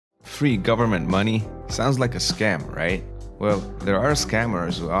Free government money? Sounds like a scam, right? Well, there are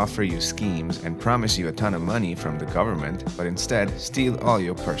scammers who offer you schemes and promise you a ton of money from the government, but instead steal all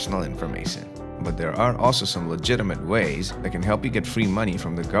your personal information. But there are also some legitimate ways that can help you get free money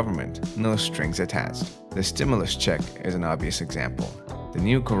from the government, no strings attached. The stimulus check is an obvious example. The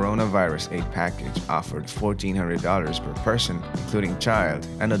new coronavirus aid package offered $1,400 per person, including child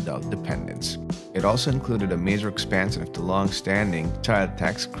and adult dependents. It also included a major expansion of the long-standing child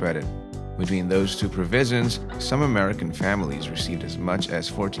tax credit. Between those two provisions, some American families received as much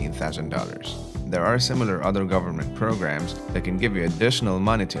as $14,000. There are similar other government programs that can give you additional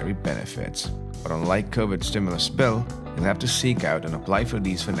monetary benefits. But unlike COVID stimulus bill, you'll have to seek out and apply for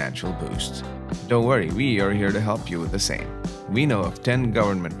these financial boosts. Don't worry, we are here to help you with the same. We know of 10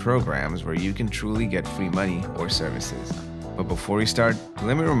 government programs where you can truly get free money or services. But before we start,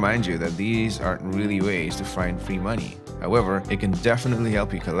 let me remind you that these aren't really ways to find free money. However, it can definitely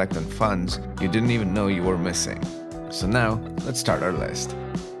help you collect on funds you didn't even know you were missing. So now, let's start our list.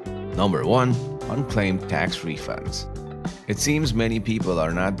 Number 1. Unclaimed tax refunds. It seems many people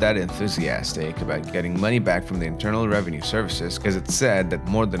are not that enthusiastic about getting money back from the Internal Revenue Services because it's said that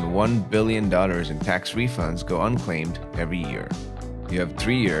more than $1 billion in tax refunds go unclaimed every year. You have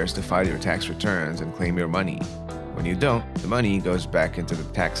 3 years to file your tax returns and claim your money. When you don't, the money goes back into the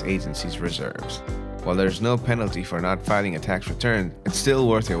tax agency's reserves. While there's no penalty for not filing a tax return, it's still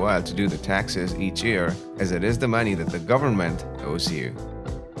worth your while to do the taxes each year, as it is the money that the government owes you.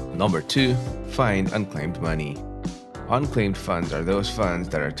 Number 2. Find unclaimed money. Unclaimed funds are those funds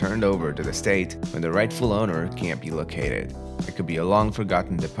that are turned over to the state when the rightful owner can't be located. It could be a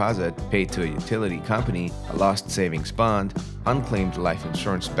long-forgotten deposit paid to a utility company, a lost savings bond, unclaimed life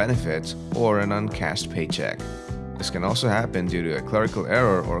insurance benefits, or an uncashed paycheck. This can also happen due to a clerical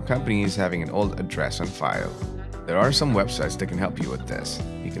error or companies having an old address on file. There are some websites that can help you with this.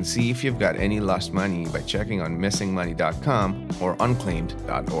 You can see if you've got any lost money by checking on missingmoney.com or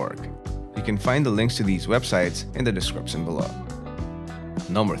unclaimed.org. You can find the links to these websites in the description below.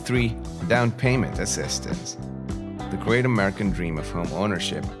 Number 3. Down payment assistance. The great American dream of home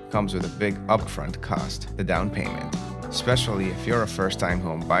ownership comes with a big upfront cost, the down payment. Especially if you're a first-time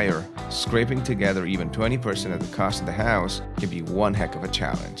home buyer, scraping together even 20% of the cost of the house can be one heck of a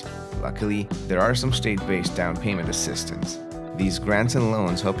challenge. Luckily, there are some state-based down payment assistance. These grants and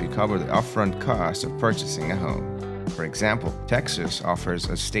loans help you cover the upfront cost of purchasing a home. For example, Texas offers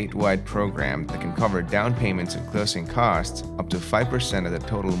a statewide program that can cover down payments and closing costs up to 5% of the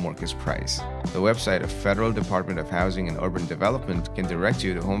total mortgage price. The website of Federal Department of Housing and Urban Development can direct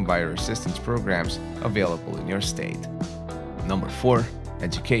you to home buyer assistance programs available in your state. Number 4.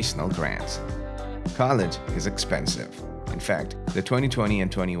 Educational grants. College is expensive. In fact, the 2020 and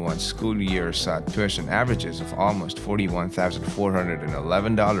 21 school year saw tuition averages of almost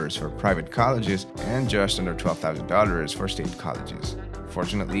 $41,411 for private colleges and just under $12,000 for state colleges.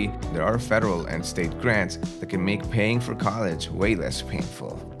 Fortunately, there are federal and state grants that can make paying for college way less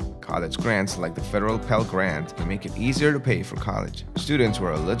painful. College grants like the federal Pell Grant can make it easier to pay for college. Students who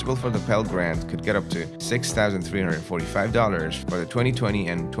are eligible for the Pell Grant could get up to $6,345 for the 2020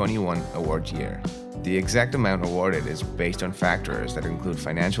 and 21 award year. The exact amount awarded is based on factors that include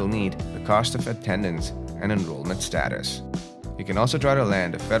financial need, the cost of attendance, and enrollment status. You can also try to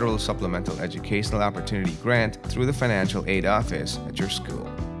land a federal supplemental educational opportunity grant through the financial aid office at your school.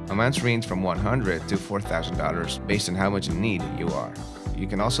 Amounts range from $100 to $4,000 based on how much in need you are. You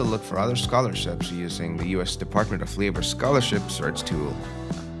can also look for other scholarships using the U.S. Department of Labor Scholarship Search tool.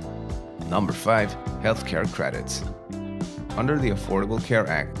 Number 5. Healthcare credits. Under the Affordable Care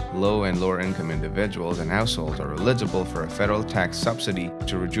Act, low and lower income individuals and households are eligible for a federal tax subsidy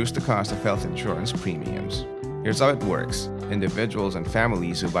to reduce the cost of health insurance premiums. Here's how it works. Individuals and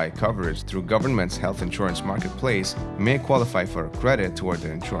families who buy coverage through government's health insurance marketplace may qualify for a credit toward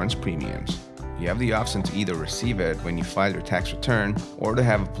their insurance premiums. You have the option to either receive it when you file your tax return or to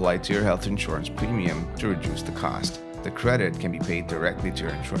have applied to your health insurance premium to reduce the cost. The credit can be paid directly to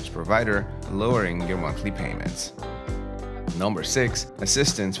your insurance provider, lowering your monthly payments. Number 6.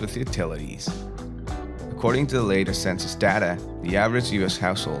 Assistance with utilities. According to the latest census data, the average U.S.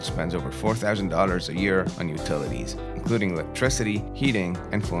 household spends over $4,000 a year on utilities, including electricity, heating,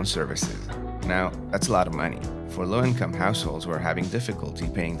 and phone services. Now, that's a lot of money. For low-income households who are having difficulty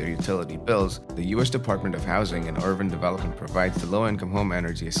paying their utility bills, the U.S. Department of Housing and Urban Development provides the Low-Income Home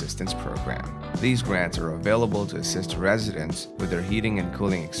Energy Assistance Program. These grants are available to assist residents with their heating and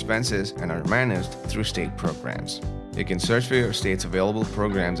cooling expenses and are managed through state programs. You can search for your state's available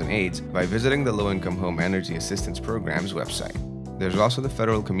programs and aids by visiting the Low-Income Home Energy Assistance Program's website. There's also the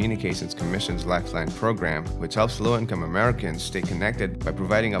Federal Communications Commission's Lifeline program, which helps low-income Americans stay connected by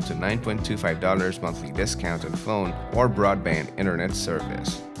providing up to $9.25 monthly discount on phone or broadband internet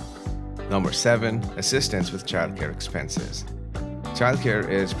service. Number 7. Assistance with childcare expenses. Childcare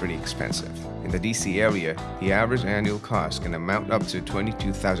is pretty expensive. In the DC area, the average annual cost can amount up to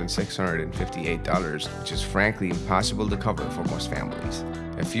 $22,658, which is frankly impossible to cover for most families.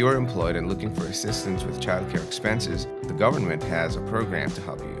 If you are employed and looking for assistance with childcare expenses, the government has a program to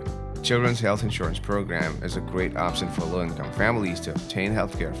help you. Children's Health Insurance Program is a great option for low-income families to obtain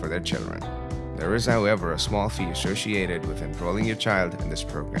health care for their children. There is, however, a small fee associated with enrolling your child in this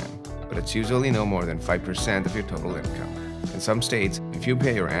program, but it's usually no more than 5% of your total income. In some states, if you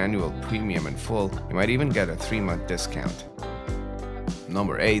pay your annual premium in full, you might even get a 3-month discount.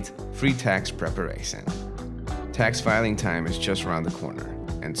 Number 8. Free tax preparation. Tax filing time is just around the corner,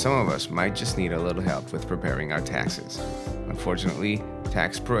 and some of us might just need a little help with preparing our taxes. Unfortunately,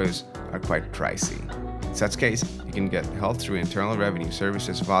 tax pros are quite pricey. In such case, you can get help through Internal Revenue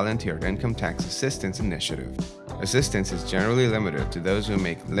Service's Volunteer Income Tax Assistance Initiative. Assistance is generally limited to those who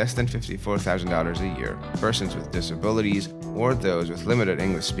make less than $54,000 a year, persons with disabilities, or those with limited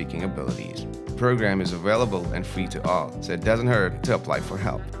English-speaking abilities. The program is available and free to all, so it doesn't hurt to apply for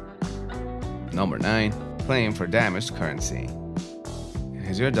help. Number 9. Claim for damaged currency.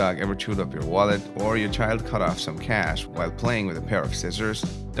 Has your dog ever chewed up your wallet or your child cut off some cash while playing with a pair of scissors?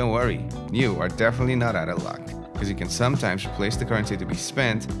 Don't worry, you are definitely not out of luck, because you can sometimes replace the currency to be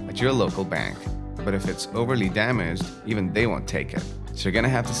spent at your local bank. But if it's overly damaged, even they won't take it. So you're gonna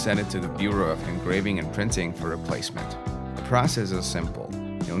have to send it to the Bureau of Engraving and Printing for replacement. The process is simple.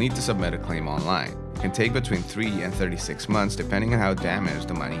 You'll need to submit a claim online. It can take between 3 and 36 months depending on how damaged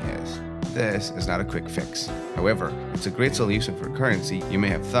the money is. This is not a quick fix. However, it's a great solution for currency you may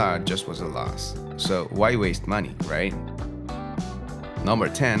have thought just was a loss. So why waste money, right? Number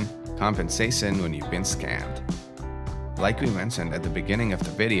 10. Compensation when you've been scammed. Like we mentioned at the beginning of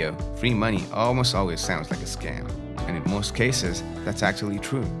the video, free money almost always sounds like a scam. And in most cases, that's actually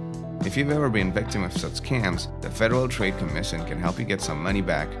true. If you've ever been victim of such scams, the Federal Trade Commission can help you get some money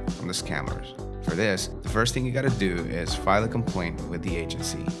back from the scammers. For this, the first thing you gotta do is file a complaint with the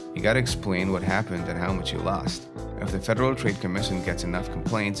agency. You gotta explain what happened and how much you lost. If the Federal Trade Commission gets enough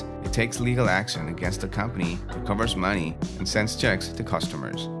complaints, it takes legal action against the company, recovers money, and sends checks to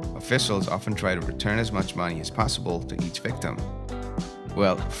customers. Officials often try to return as much money as possible to each victim.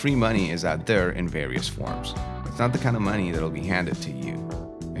 Well, free money is out there in various forms. It's not the kind of money that'll be handed to you.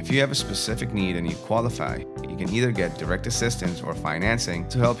 If you have a specific need and you qualify, you can either get direct assistance or financing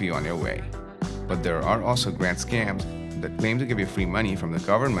to help you on your way. But there are also grant scams that claim to give you free money from the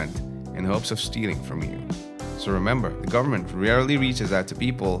government in hopes of stealing from you. So remember, the government rarely reaches out to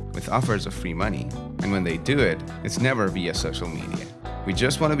people with offers of free money, and when they do it, it's never via social media. We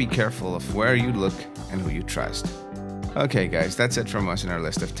just want to be careful of where you look and who you trust. Okay guys, that's it from us in our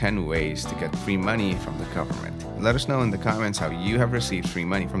list of 10 ways to get free money from the government. Let us know in the comments how you have received free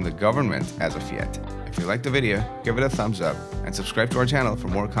money from the government as of yet. If you liked the video, give it a thumbs up and subscribe to our channel for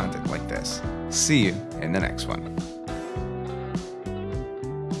more content like this. See you in the next one.